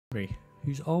who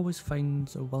always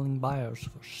finds willing buyers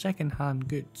for second-hand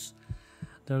goods.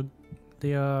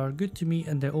 They are good to meet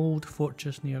in the old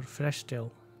fortress near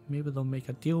Freshdale. Maybe they'll make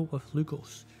a deal with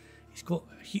Lugos. He's got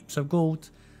heaps of gold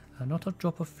and not a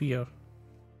drop of fear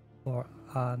for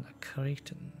an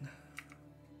Kraton.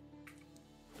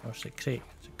 Or is it crate?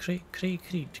 Is it crate?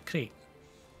 Crate.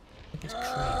 I think it's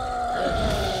crate.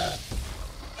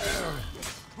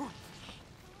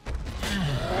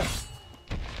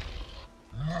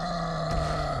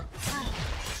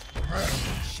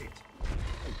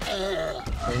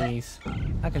 Please,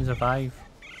 I can survive.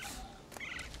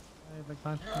 Hey, big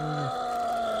man.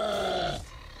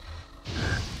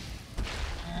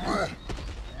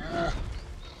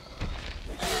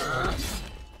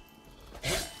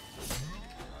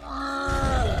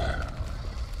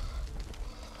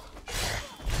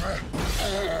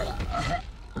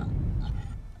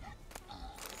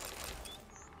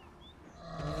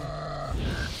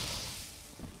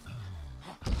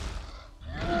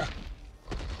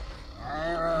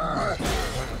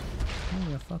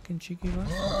 Fucking cheeky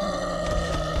bastard.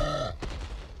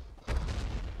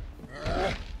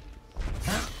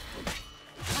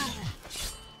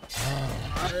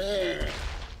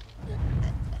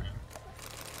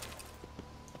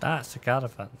 That's a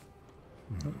caravan.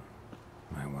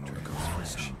 I want to go for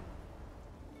some.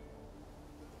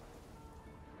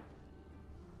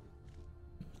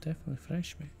 Definitely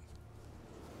fresh, mate.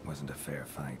 Wasn't a fair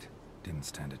fight. Didn't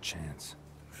stand a chance.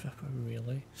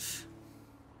 Really?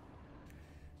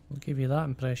 I'll give you that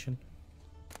impression.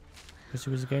 Because he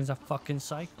was against a fucking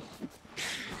cycle.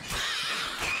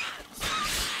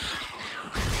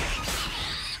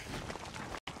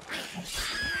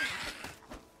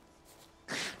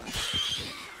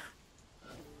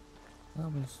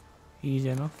 That was easy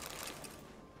enough.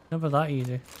 Never that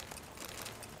easy.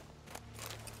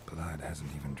 Blood hasn't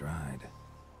even dried.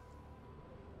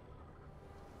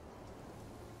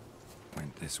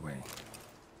 Went this way.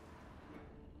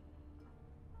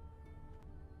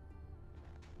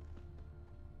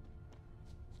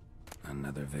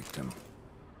 Another victim.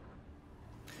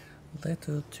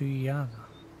 Letter to Yana.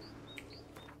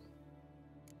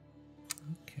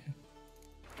 Okay.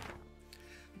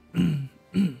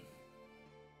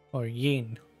 Or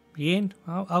Yane. Yane?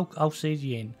 I'll say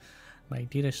Yane. My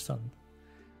dearest son.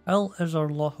 Ill is our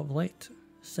lot of late.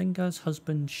 Singa's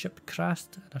husband's ship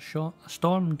crashed in a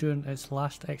storm during its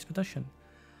last expedition.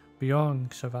 Bjorn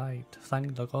survived,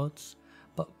 thank the gods.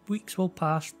 But weeks will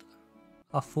pass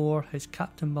afore his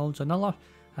captain builds another,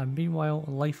 and meanwhile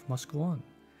life must go on.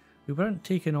 We weren't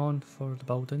taken on for the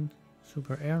building, so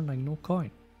we're earning no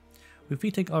coin. We've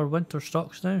eaten our winter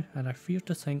stocks now, and I fear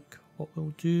to think what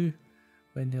we'll do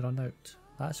when they run out.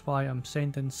 That's why I'm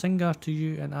sending Singa to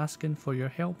you and asking for your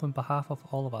help on behalf of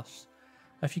all of us.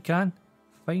 If you can,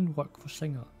 find work for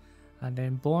Singa, and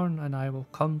then Born and I will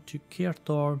come to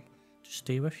Cairthorn to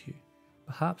stay with you.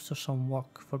 Perhaps there's some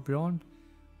work for Bjorn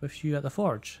with you at the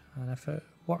forge, and if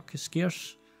work is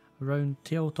scarce around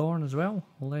Tailthorn as well,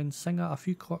 we'll lend Singa a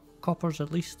few coppers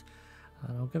at least,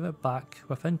 and I'll give it back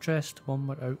with interest when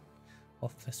we're out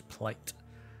of this plight.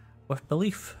 With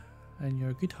belief in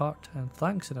your good heart, and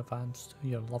thanks in advance to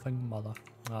your loving mother.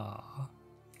 Ah.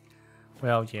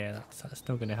 Well, yeah, that's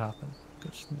not going to happen,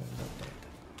 because no, they're dead.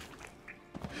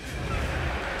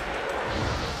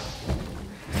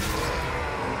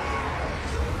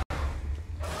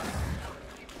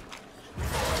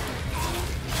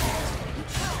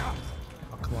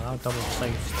 Double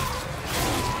sliced.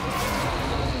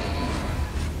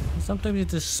 Sometimes you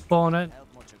just spawn it.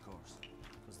 Help much, of course,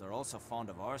 because they're also fond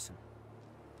of arson.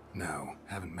 No,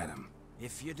 haven't met him.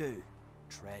 If you do,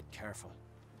 tread careful.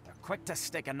 They're quick to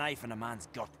stick a knife in a man's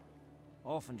gut,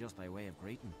 often just by way of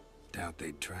greeting. Doubt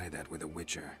they'd try that with a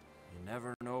witcher. You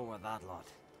never know with that lot.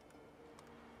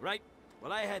 Right,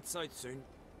 well I head south soon.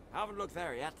 Haven't looked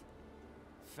there yet.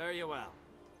 Fare you well.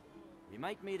 We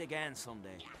might meet again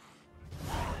someday.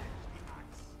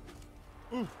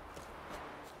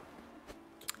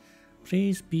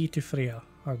 Praise be to Freya,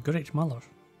 our great mother.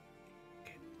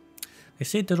 Okay. They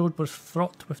said the road was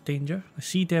fraught with danger. The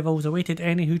sea devils awaited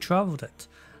any who travelled it,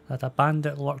 that a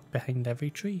bandit lurked behind every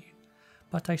tree.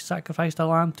 But I sacrificed a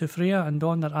lamb to Freya and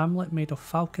donned an amulet made of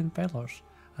falcon feathers,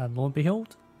 and lo and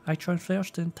behold, I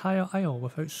traversed the entire isle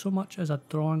without so much as a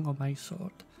drawing of my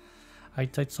sword. I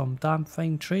did some damn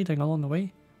fine trading along the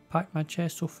way, packed my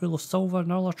chest so full of silver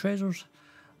and other treasures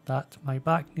that my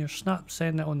back near snapped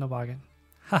sending it on the wagon.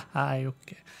 Haha,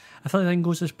 okay. If everything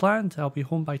goes as planned, I'll be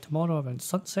home by tomorrow around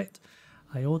sunset.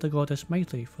 I owe the goddess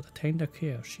mightily for the tender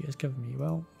care she has given me.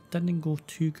 Well, it didn't go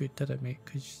too good, did it, mate?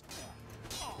 Because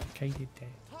I'm kinda dead.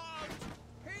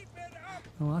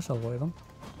 Oh, that's a lot of them.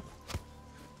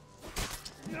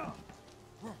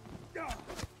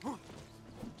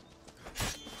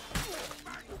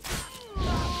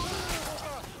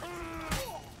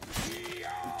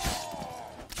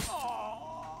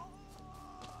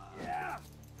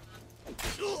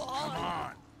 Come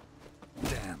on.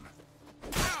 Damn.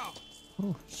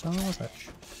 Oh, son of a bitch.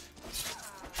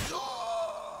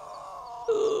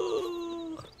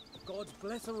 God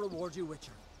bless and reward you,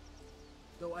 Witcher.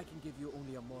 Though I can give you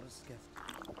only a modest gift.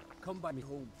 Come by me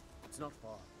home. It's not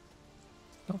far.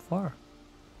 Not far.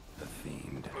 The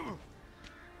fiend.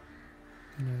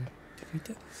 Can you defeat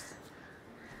it?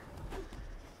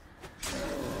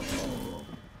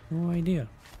 No idea.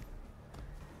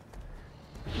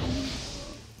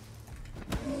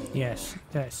 Yes,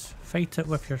 yes. Fight it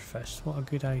with your fist. What a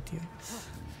good idea.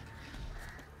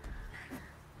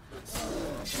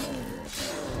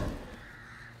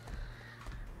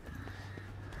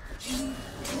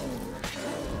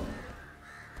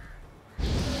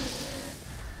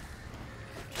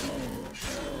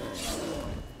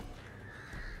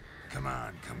 Come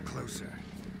on, come closer.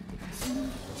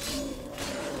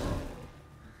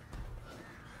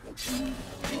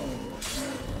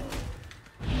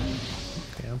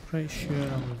 Okay, I'm pretty sure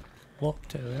I'm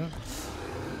blocked it there.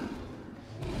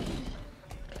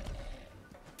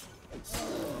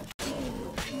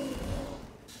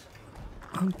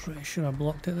 I'm pretty sure I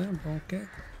blocked it there, but okay.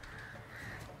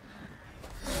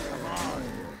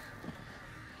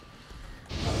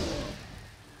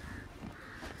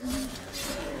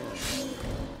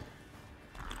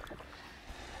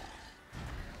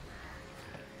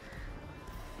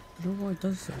 I don't know why it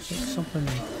does this. It's like something.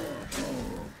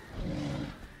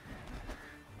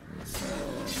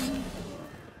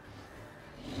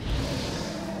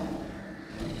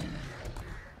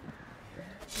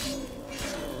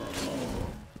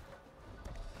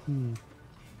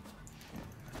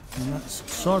 And that's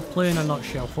swordplay in a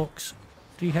nutshell, folks.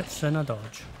 3 hits and a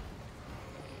dodge.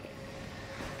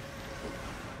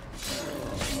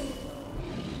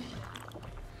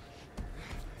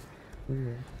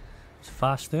 Ooh. It's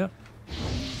fast there.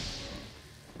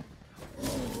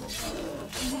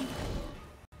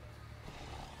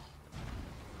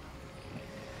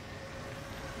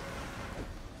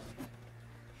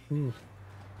 Ooh.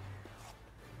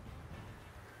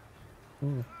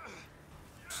 Ooh.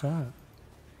 What's that?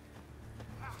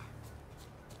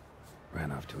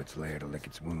 Ran off to its lair to lick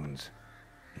its wounds.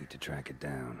 Need to track it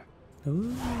down.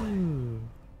 Ooh.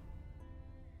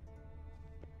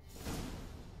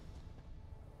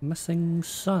 Missing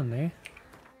son, eh?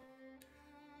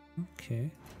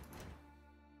 Okay.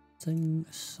 Missing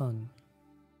son.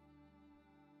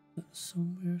 That's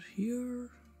somewhere here.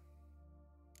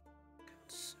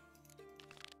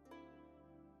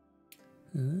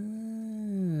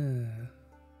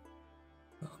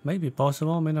 Well, might be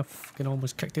possible. I mean, I can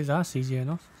almost kicked his ass easy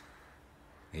enough.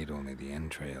 Ate only the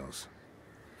entrails.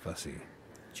 Fussy.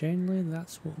 Generally,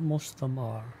 that's what most of them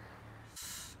are.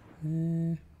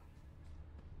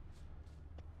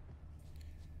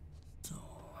 So,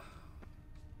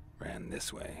 Ran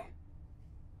this way.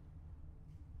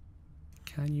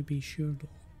 can you be sure though?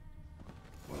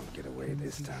 Won't get away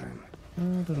this time. I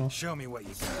don't know. Show me what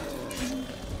you got.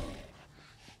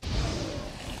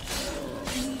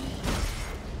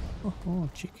 Oh,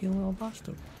 cheeky little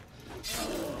bastard.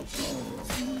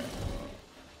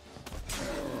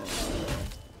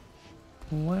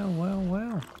 Well, well,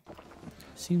 well.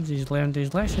 Seems he's learned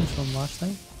his lessons from last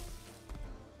time.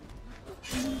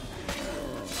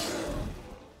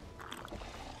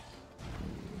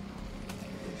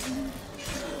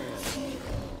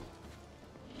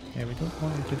 Yeah, we don't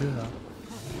want him to do that.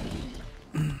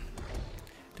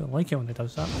 Don't like it when he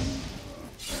does that.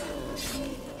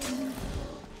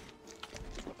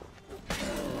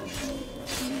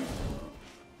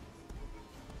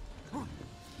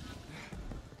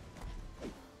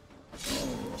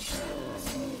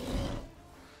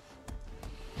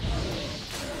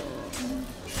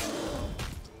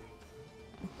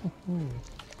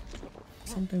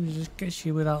 Sometimes he just gets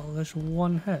you without this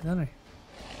one hit, doesn't he?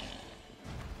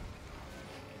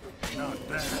 Not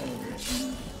bad.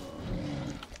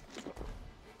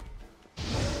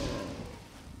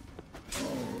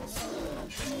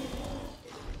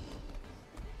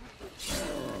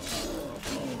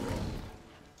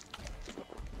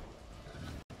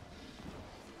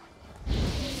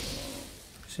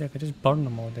 See, I could just burn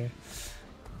them all day.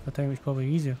 I think it's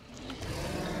probably easier.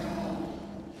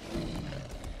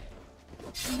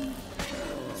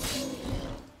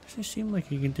 Doesn't seem like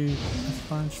you can do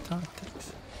advanced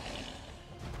tactics.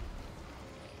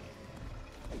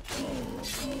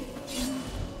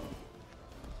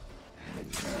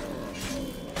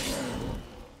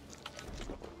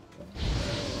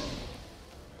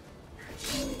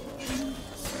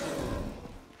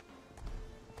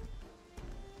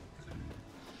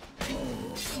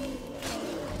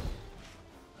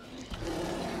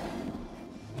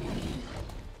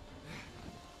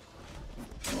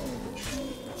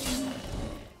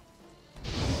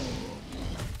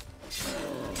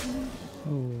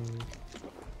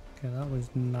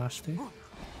 nasty.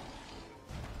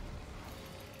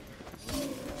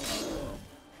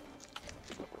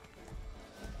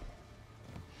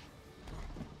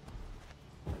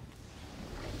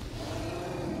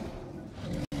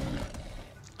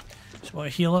 Just want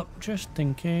to heal up just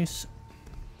in case.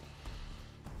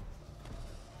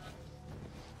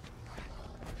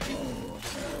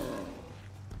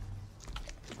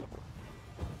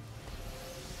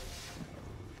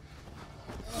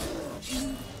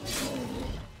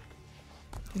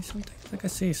 Sometimes, like I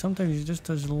say, sometimes he just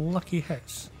does lucky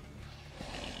hits.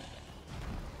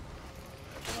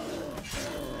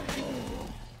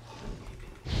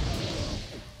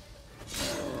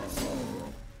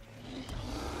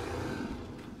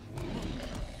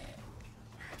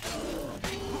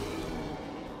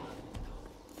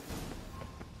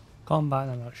 Combat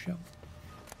in a nutshell.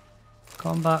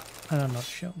 Combat in a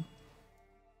nutshell.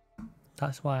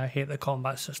 That's why I hate the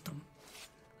combat system.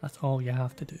 That's all you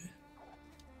have to do.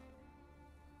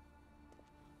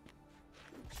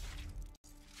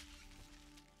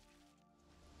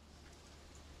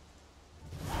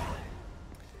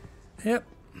 Yep.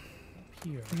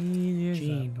 Here.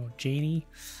 Jane or Janie.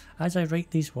 As I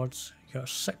write these words, you're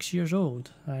 6 years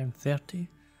old. I am 30.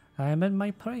 I am in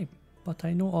my prime, but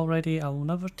I know already I will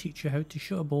never teach you how to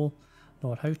shoot a bow,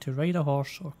 nor how to ride a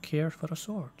horse or care for a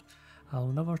sword. I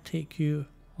will never take you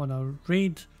on a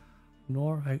raid,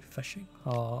 nor out fishing.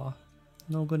 Aw,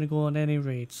 not going to go on any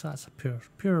raids. That's a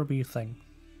poor wee thing.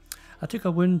 I took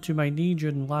a wound to my knee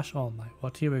during last. Oh my,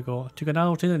 what? Here we go. I took an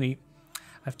arrow to the knee.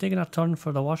 I've taken a turn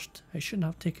for the worst. It shouldn't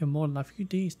have taken more than a few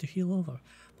days to heal over,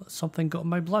 but something got in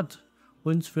my blood.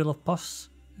 Wounds full of pus.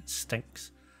 It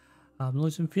stinks. I'm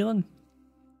losing feeling.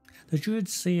 The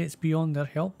druids say it's beyond their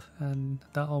help and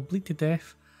that I'll bleed to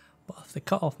death, but if they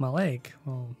cut off my leg,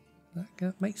 well,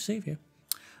 that might save you.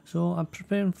 So I'm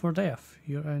preparing for death.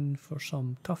 You're in for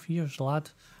some tough years,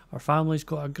 lad. Our family's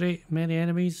got a great many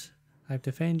enemies. I've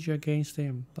defended you against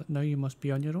them, but now you must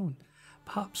be on your own.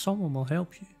 Perhaps someone will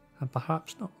help you, and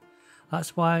perhaps not.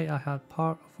 That's why I had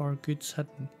part of our goods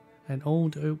hidden in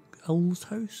old Owl's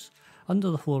house, under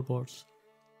the floorboards.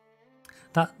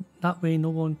 That way no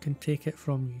one can take it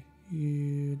from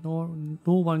you. No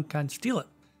one can steal it.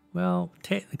 Well,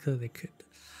 technically they could.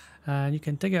 And you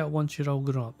can dig it out once you're all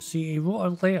grown up. See, he wrote a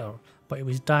letter, but he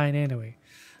was dying anyway.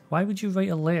 Why would you write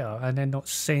a letter and then not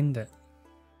send it?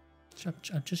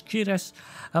 I'm just curious.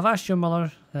 I've asked your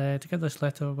mother to give this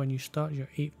letter when you start your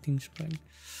 18th spring.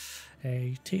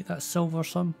 You take that silver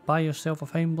sum, buy yourself a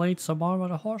fine blade, some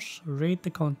armour, a horse, raid the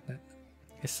continent.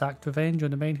 Exact revenge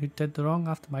on the men who did the wrong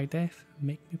after my death.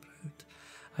 Make me proud.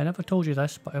 I never told you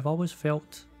this, but I've always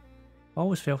felt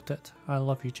it. I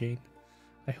love you, Jane.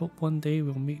 I hope one day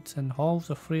we'll meet in halls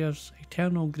of Freyr's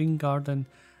eternal green garden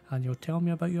and you'll tell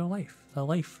me about your life, the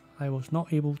life I was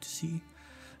not able to see.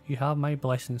 You have my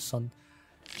blessing, son.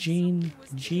 Jane.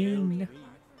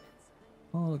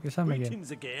 Oh, look, it's him again.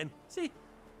 Greetings again. See,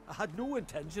 I had no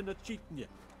intention of cheating you.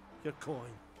 Your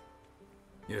coin.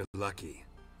 You're lucky.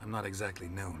 I'm not exactly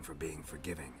known for being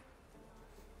forgiving.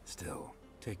 Still,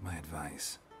 take my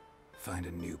advice. Find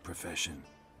a new profession.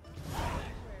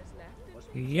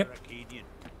 Yep.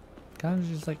 Can't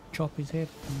just like chop his head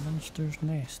from Monster's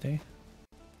Nest, eh?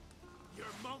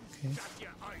 Okay.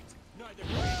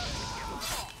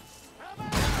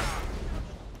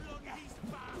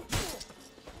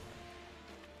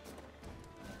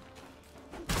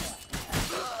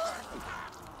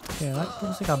 Yeah, that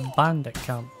looks like a bandit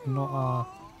camp, not a...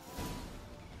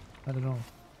 I don't know.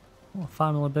 Oh, a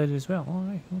family bed as well.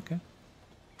 Alright, okay.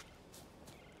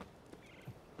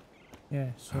 Yeah,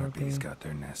 so Harpies got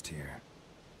their nest here.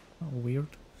 Oh, weird.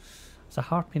 It's a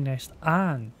harpy nest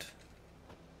and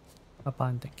a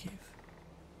bandit cave.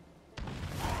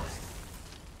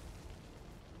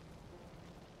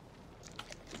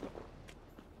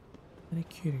 Very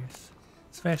curious.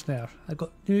 Especially there. I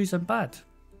got news and bad.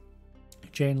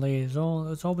 Generally,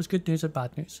 it's always good news and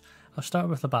bad news. I'll start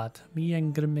with the bad. Me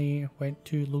and Grimmy went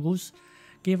to Logos,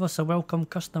 gave us a welcome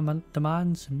custom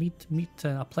demands, meat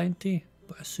aplenty,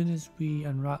 but as soon as we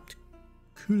unwrapped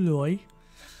Kuloi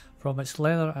from its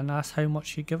leather and asked how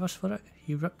much he'd give us for it,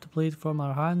 he ripped the blade from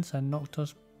our hands and knocked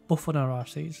us both on our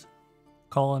arses,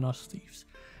 calling us thieves.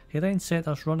 He then set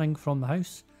us running from the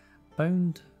house,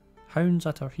 bound hounds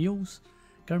at our heels.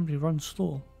 Grimby runs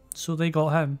slow. So they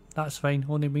got him. That's fine,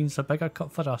 only means a bigger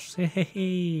cut for us.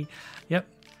 Hey. Yep.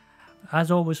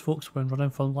 As always, folks, when running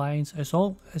from lions, as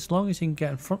long as you can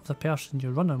get in front of the person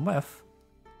you're running with,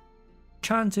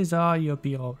 chances are you'll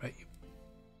be alright.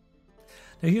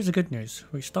 Now here's the good news.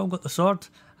 We still got the sword,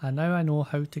 and now I know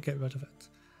how to get rid of it.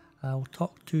 I'll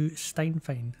talk to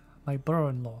ThomFnG, my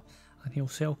brother-in-law. and he'll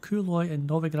sell Kuloi in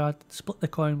Novigrad and split the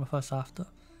coin with us after.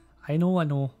 I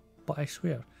know, but I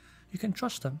swear, you can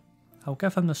trust him. I'll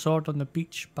give him the sword on the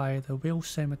beach by the whale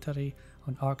cemetery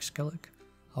on Argskillig.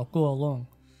 I'll go along,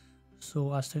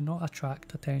 so as to not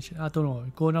attract attention. I don't know,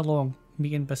 going along,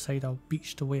 meeting beside a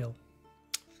beached whale.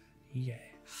 Yeah.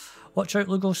 Watch out,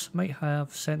 Lugos might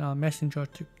have sent a messenger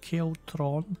to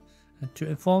Kael'thron and to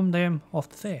inform them of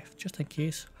the theft, just in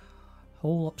case.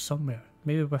 Hole up somewhere,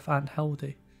 maybe with Aunt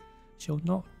Hildy.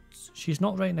 She's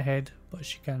not right in the head, but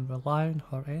she can rely on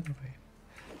her anyway.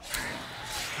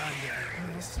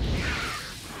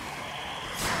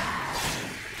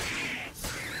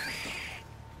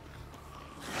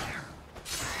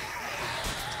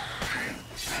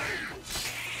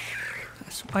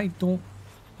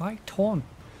 Why taunt?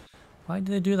 Why did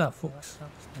they do that, folks? That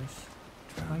was nice.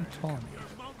 Why taunt?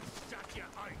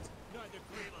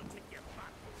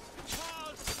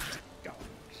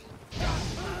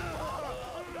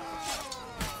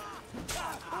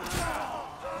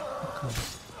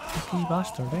 Lucky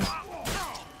bastard, eh?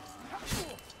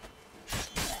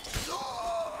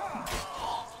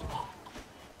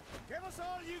 Give us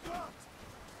all you got.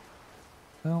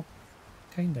 Well,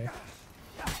 kinda.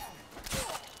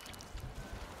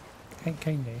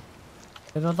 Kinda.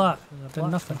 Did all that? Did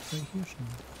nothing. Right, here's some.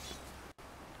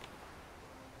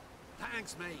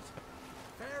 Thanks, mate.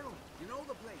 Pharaoh, you know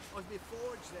the place. I've my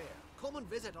forge there. Come and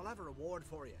visit. I'll have a reward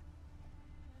for you.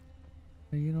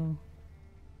 You know,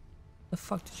 the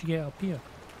fuck did you get up here?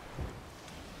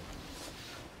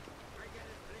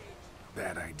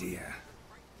 Bad idea.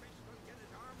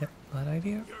 Yep, bad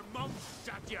idea. Your mum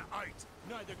shot you out.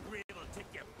 Now the Grail will take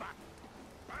you back.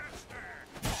 Bastard!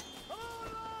 Come on,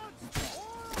 lads!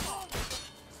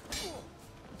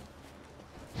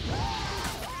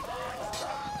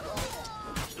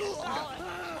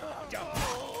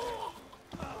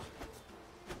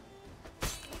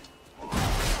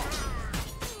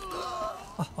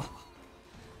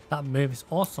 That move is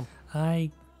awesome.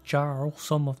 I, Jarl,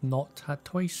 son of Not, had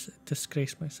twice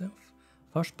disgraced myself.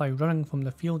 First by running from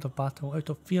the field of battle out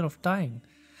of fear of dying.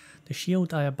 The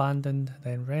shield I abandoned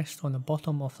then rests on the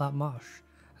bottom of that marsh,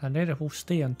 and there it will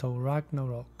stay until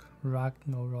Ragnarok,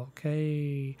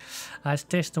 hey, as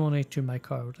testimony to my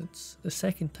cowardice. The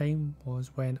second time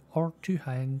was when our two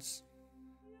hands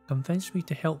convinced me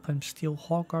to help him steal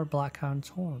Hoggar Blackhand's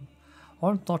horn.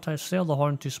 Orn thought I'd sell the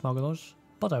horn to smugglers,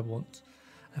 but I won't.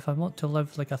 If I want to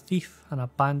live like a thief and a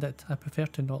bandit, I prefer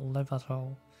to not live at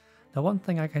all. The one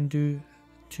thing I can do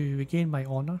to regain my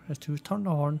honour is to return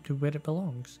the horn to where it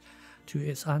belongs, to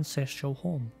its ancestral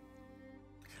home.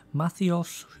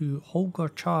 Mathios, who Holger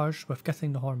charged with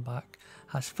getting the horn back,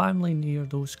 has family near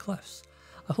those cliffs.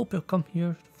 I hope he'll come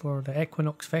here for the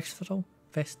Equinox Festival.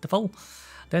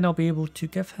 Then I'll be able to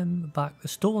give him back the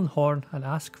stolen horn and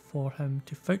ask for him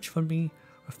to vouch for me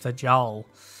with the Jarl.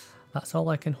 That's all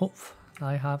I can hope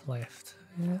I have left.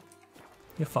 Yeah,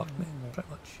 you fucked me, pretty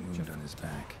much. Wound on his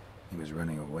back. He was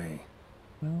running away.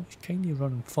 Well, he's kind of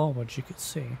running forwards, you could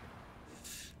say.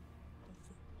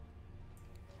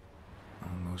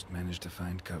 Almost managed to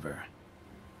find cover.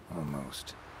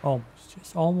 Almost. Almost.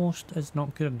 Just almost is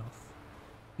not good enough.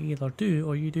 You either do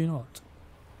or you do not.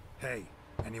 Hey,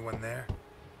 anyone there?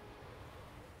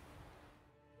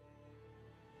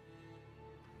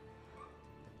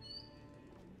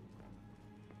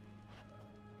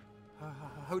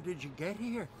 How did you get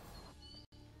here?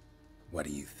 What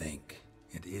do you think?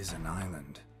 It is an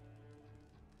island.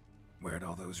 Where'd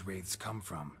all those wraiths come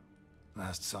from?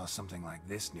 Last saw something like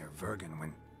this near Vergen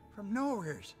when... From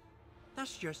nowheres.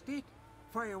 That's just it.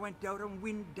 Fire went out and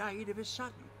wind died of a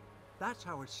sudden. That's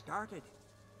how it started.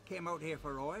 Came out here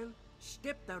for oil,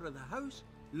 stepped out of the house,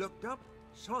 looked up,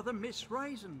 saw the mist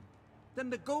rising. Then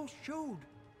the ghost showed,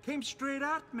 came straight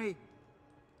at me.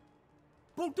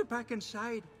 Bolted back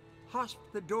inside,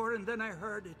 hosped the door, and then I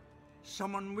heard it.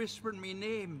 Someone whispered me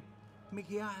name.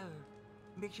 Miguel.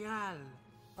 Miguel.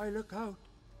 I look out.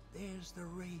 There's the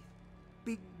wraith.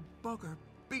 Big bugger,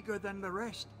 bigger than the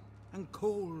rest, and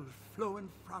cold flowing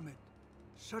from it.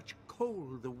 Such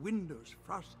cold the windows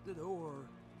frosted o'er.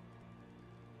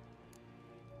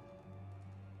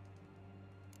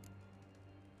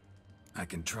 I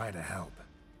can try to help.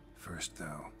 First,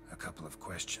 though, a couple of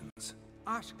questions.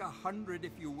 Ask 100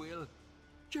 if you will.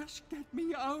 Just get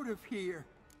me out of here.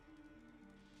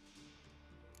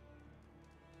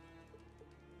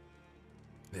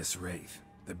 This wraith,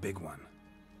 the big one.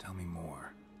 Tell me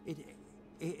more.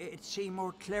 It seemed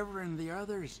more clever than the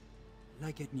others.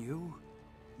 Like it knew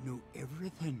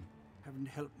everything. Haven't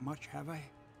helped much, have I?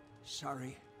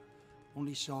 Sorry.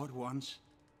 Only saw it once.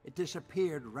 It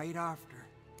disappeared right after.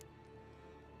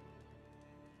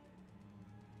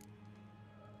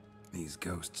 These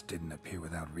ghosts didn't appear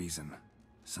without reason.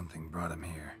 Something brought them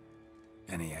here.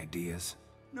 Any ideas?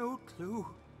 No clue.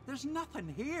 There's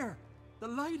nothing here. The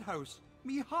lighthouse,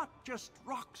 me hut just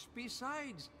rocks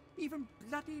besides. Even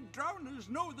bloody drowners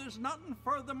know there's nothing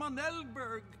for them on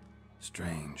Elberg.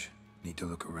 Strange. Need to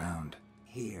look around.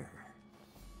 Here.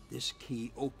 This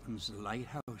key opens the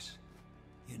lighthouse.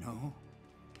 You know,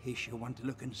 in case you want to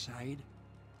look inside,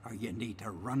 or you need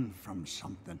to run from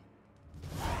something.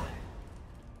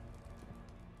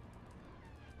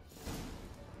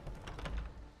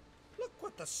 Look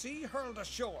what the sea hurled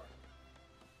ashore.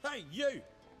 Hey, you!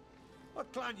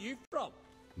 What clan you from?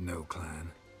 No clan.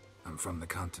 I'm from the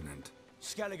continent.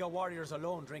 Skellige warriors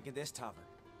alone drink in this tavern.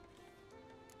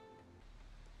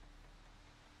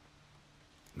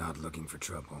 Not looking for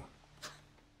trouble.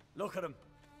 Look at him.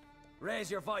 Raise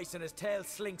your voice and his tail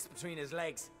slinks between his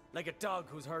legs, like a dog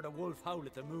who's heard a wolf howl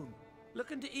at the moon.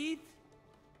 Looking to eat?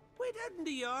 Wait out in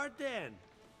the yard then,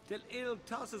 till ill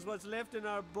tosses what's left in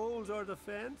our bowls or the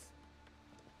fence.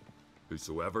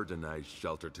 Whosoever denies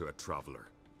shelter to a traveler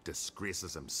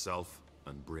disgraces himself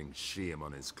and brings shame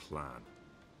on his clan.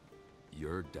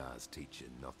 Your da's teach you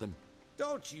nothing.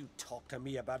 Don't you talk to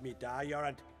me about me da,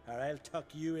 Yorant, or I'll tuck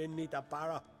you in me the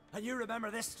barra. And you remember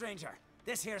this, stranger.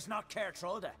 This here's not Caer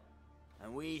Trolde,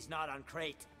 and we's not on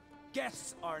Crete.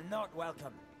 Guests are not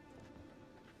welcome.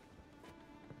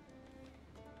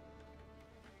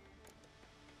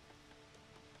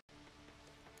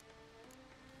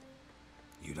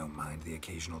 You don't mind the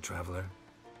occasional traveler?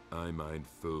 I mind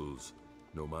fools,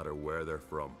 no matter where they're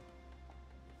from.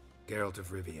 Geralt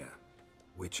of Rivia,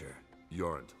 Witcher.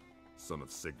 Jorund, son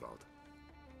of Sigvald.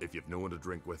 If you've no one to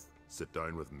drink with, sit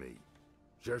down with me.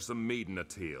 Share some mead and a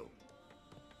teal.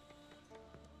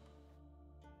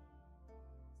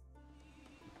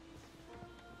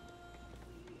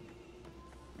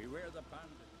 Beware the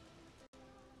bandit.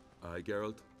 Aye,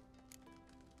 Geralt?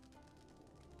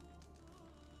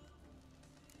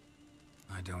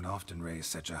 I don't often raise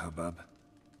such a hubbub.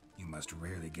 You must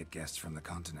rarely get guests from the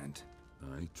continent.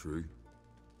 Aye, true.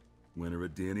 When a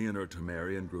Redanian or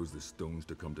Temerian grows the stones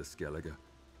to come to Skellige,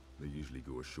 they usually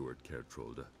go ashore at Caer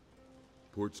Trolde.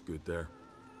 Port's good there.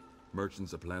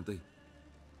 Merchants aplenty.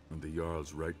 And the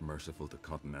Jarl's right merciful to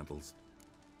continentals.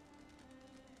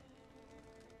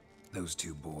 Those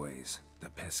two boys, the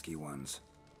pesky ones,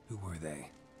 who were they?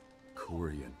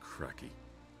 Corey and Cracky.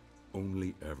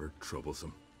 Only ever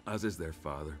troublesome, as is their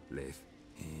father, Leif.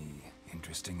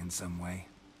 Interesting in some way?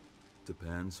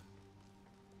 Depends.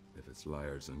 If it's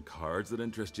liars and cards that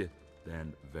interest you,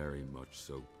 then very much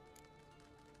so.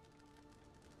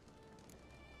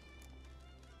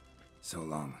 So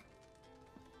long.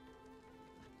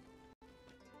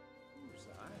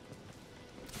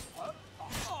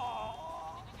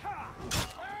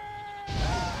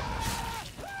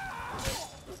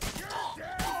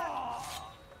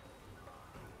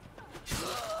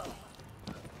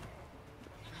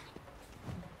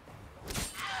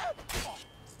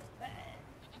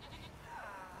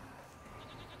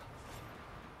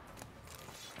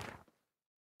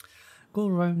 Go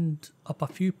round up a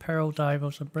few pearl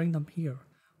divers and bring them here,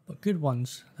 but good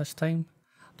ones this time.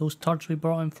 Those turds we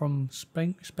brought in from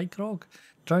Spike Rock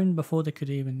drowned before they could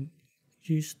be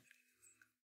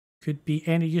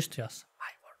any use to us.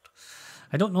 My word.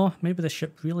 I don't know, maybe the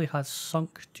ship really has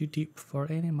sunk too deep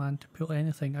for any man to pull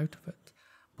anything out of it,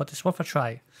 but it's worth a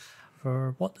try.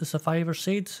 For what the survivor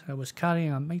said, it was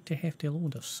carrying a mighty hefty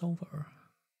load of silver.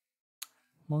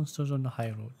 Monsters on the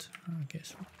high road. I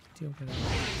guess we'll deal with that.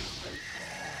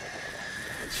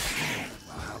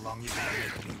 Well, how long you gonna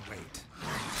make me wait?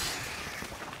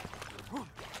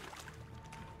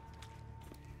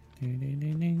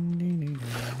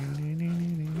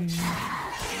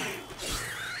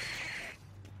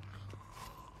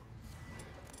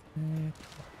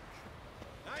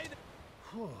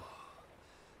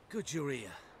 Good you're here.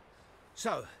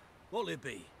 So, what'll it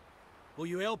be? Will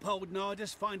you help old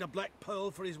Nidus find a black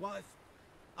pearl for his wife?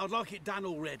 I'd like it done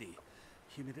already.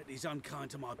 Humidity's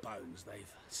unkind to my bones.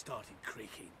 They've started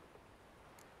creaking.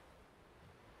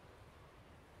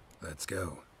 Let's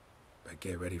go. But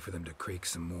get ready for them to creak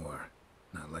some more.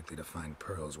 Not likely to find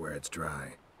pearls where it's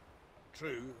dry.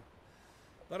 True.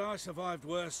 But I survived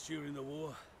worse during the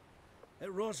war. At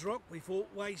Rosrock, we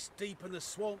fought waist deep in the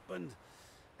swamp and...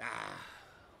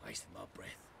 wasted my breath.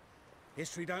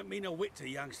 History don't mean a whit to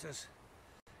youngsters.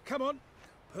 Come on,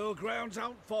 pearl grounds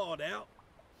aren't far now.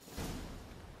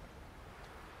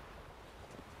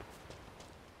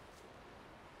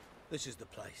 This is the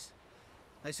place.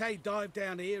 They say dive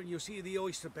down here and you'll see the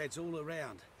oyster beds all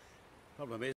around.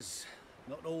 Problem is,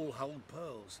 not all hold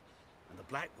pearls, and the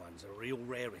black one's a real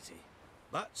rarity.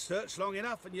 But search long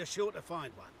enough and you're sure to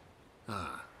find one.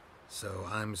 Ah, so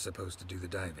I'm supposed to do the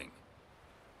diving.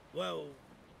 Well,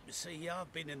 you see,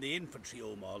 I've been in the infantry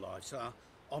all my life, so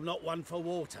I'm not one for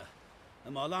water.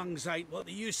 And my lungs ain't what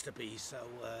they used to be, so,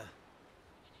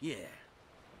 yeah.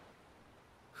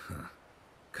 Huh.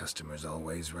 Customer's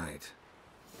always right.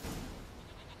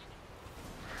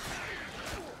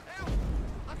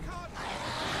 I can't!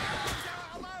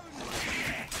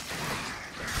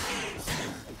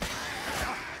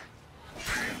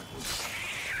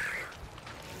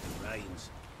 Rains.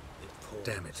 It pours.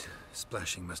 Damn it.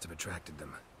 Splashing must have attracted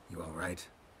them. You all right?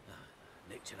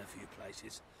 Nicked in a few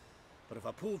places. But if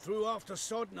I pull through after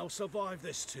Sodden, I'll survive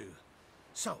this too.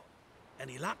 So,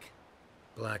 any luck?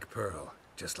 Black pearl,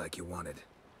 just like you wanted.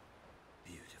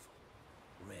 Beautiful.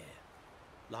 Rare.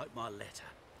 Like my letter.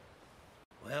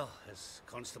 Well, as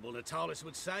Constable Natalis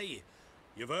would say,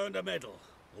 you've earned a medal.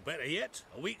 Or better yet,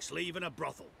 a week's leave in a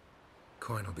brothel.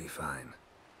 Coin will be fine.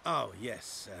 Oh,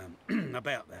 yes,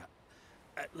 about that.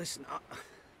 Listen,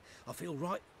 I feel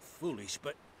right foolish,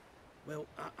 but, well,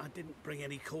 I didn't bring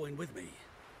any coin with me.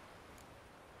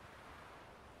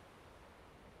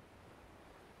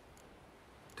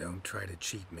 Don't try to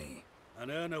cheat me. And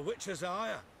earn a witcher's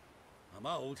hire. I'm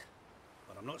old,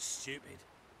 but I'm not stupid.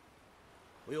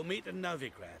 We'll meet in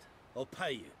Novigrad. I'll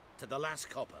pay you to the last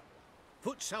copper.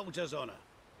 Foot soldier's honor.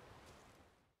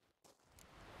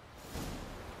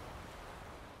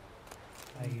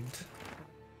 Right.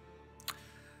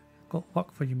 Got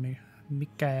work for you,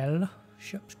 Mikael.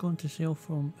 Ship's going to sail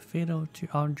from Faro to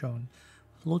Arjon.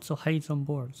 Loads of hides on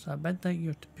board. So at midnight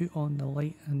you're to put on the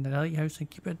light in the lighthouse and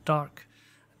keep it dark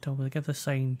until we give the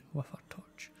sign with our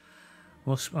torch.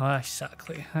 Well,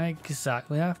 exactly.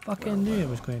 I fucking knew it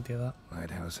was going to do that.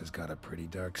 Lighthouse has got a pretty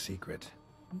dark secret.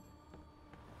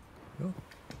 Yo.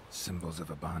 Symbols of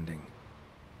a bonding.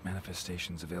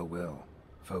 Manifestations of ill will.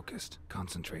 Focused,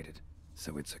 concentrated.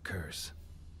 So it's a curse.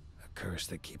 A curse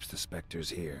that keeps the specters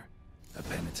here. A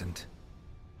penitent.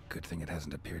 Good thing it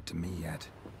hasn't appeared to me yet.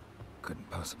 Couldn't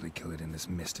possibly kill it in this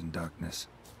mist and darkness.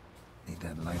 Need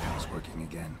that lighthouse working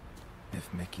again.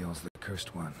 If Mikyol's the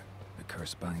cursed one, the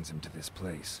curse binds him to this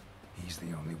place. He's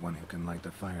the only one who can light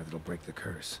the fire that'll break the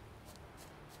curse.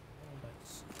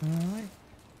 Alright.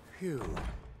 Phew.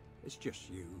 It's just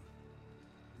you.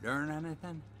 Learn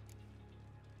anything?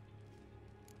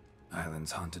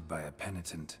 Island's haunted by a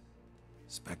penitent.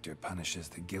 Spectre punishes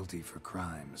the guilty for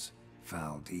crimes,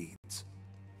 foul deeds.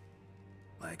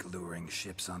 Like luring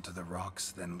ships onto the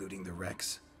rocks, then looting the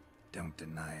wrecks. Don't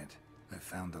deny it. I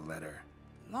found the letter.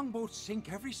 Longboats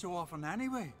sink every so often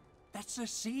anyway. That's the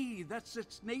sea, that's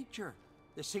its nature.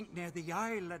 They sink near the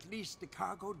isle, at least the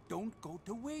cargo don't go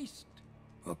to waste.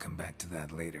 We'll come back to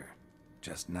that later.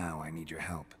 Just now, I need your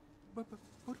help. But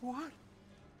what?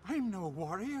 I'm no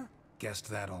warrior. Guessed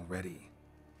that already.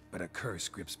 But a curse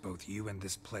grips both you and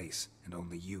this place, and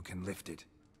only you can lift it.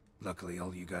 Luckily,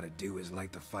 all you gotta do is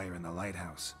light the fire in the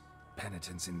lighthouse.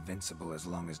 Penitent's invincible as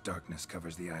long as darkness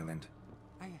covers the island.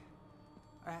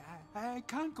 I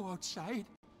can't go outside.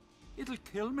 It'll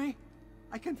kill me.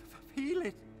 I can feel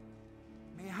it.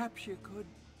 Perhaps you could.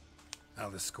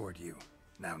 I'll escort you.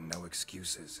 Now, no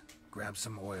excuses. Grab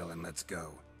some oil and let's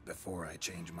go, before I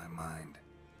change my mind.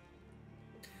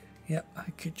 Yep,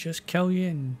 I could just kill you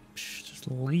and just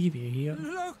leave you here.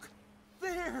 Look!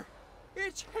 There!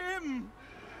 It's him!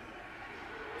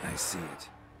 I see it.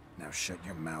 Now shut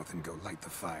your mouth and go light the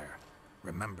fire.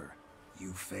 Remember,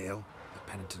 you fail, the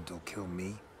penitent will kill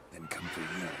me, then come for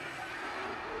you.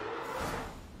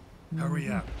 Hurry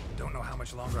up. Don't know how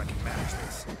much longer I can manage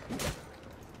this.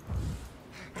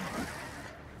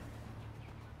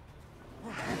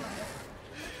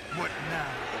 What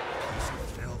now, piece of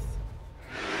filth?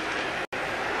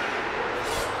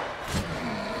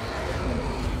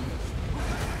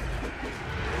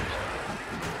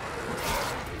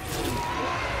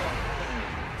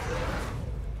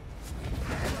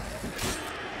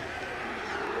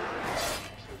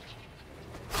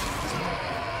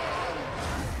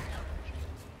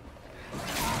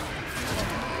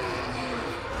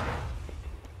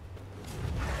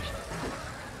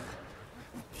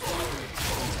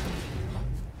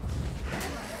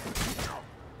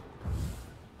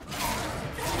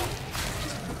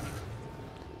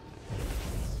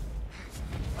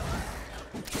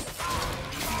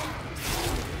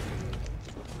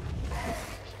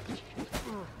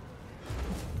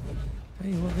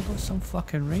 Hey, well, they got some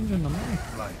fucking range on them, eh?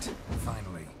 Right,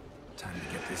 finally. Time to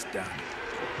get this done.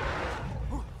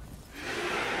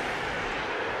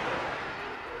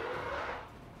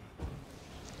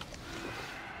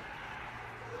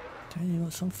 Tell you,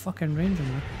 got some fucking range on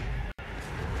them.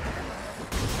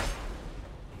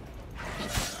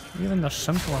 Even the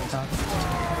simple attacks.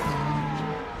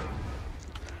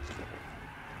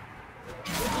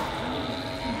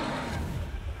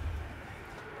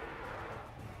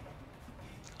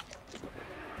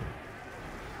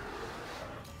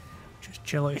 Just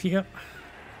chill out here.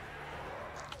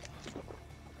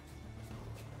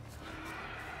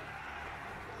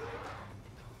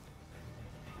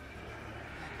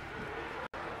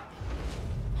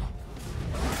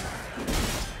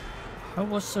 How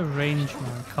was the range,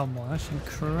 man? Come on, that's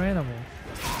incredible.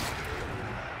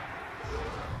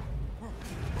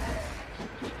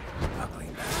 Ugly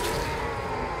bastard.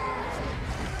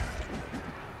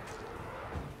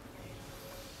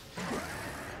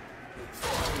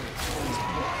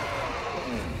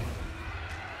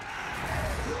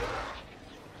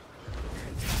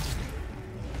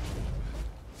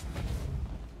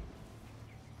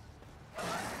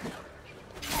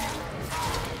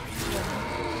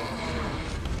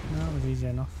 That was easy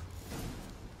enough.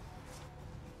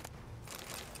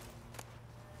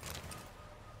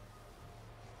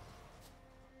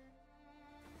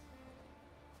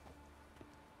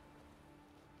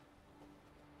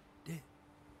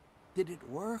 Did it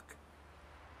work?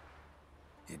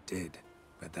 It did,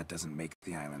 but that doesn't make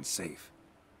the island safe.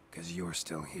 'Cause you're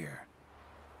still here.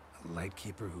 A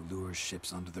lightkeeper who lures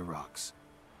ships onto the rocks.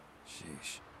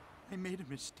 Sheesh. I made a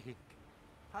mistake.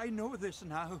 I know this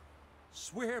now.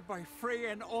 Swear by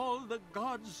Freya and all the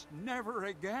gods, never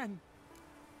again.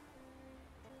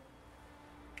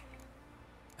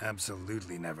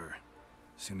 Absolutely never.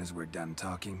 Soon as we're done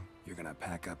talking, you're gonna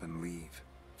pack up and leave.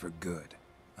 For good.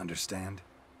 Understand?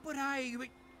 But I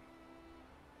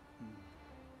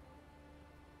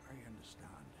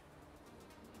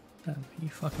understand. You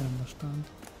fucking understand.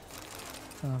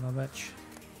 Son of a bitch.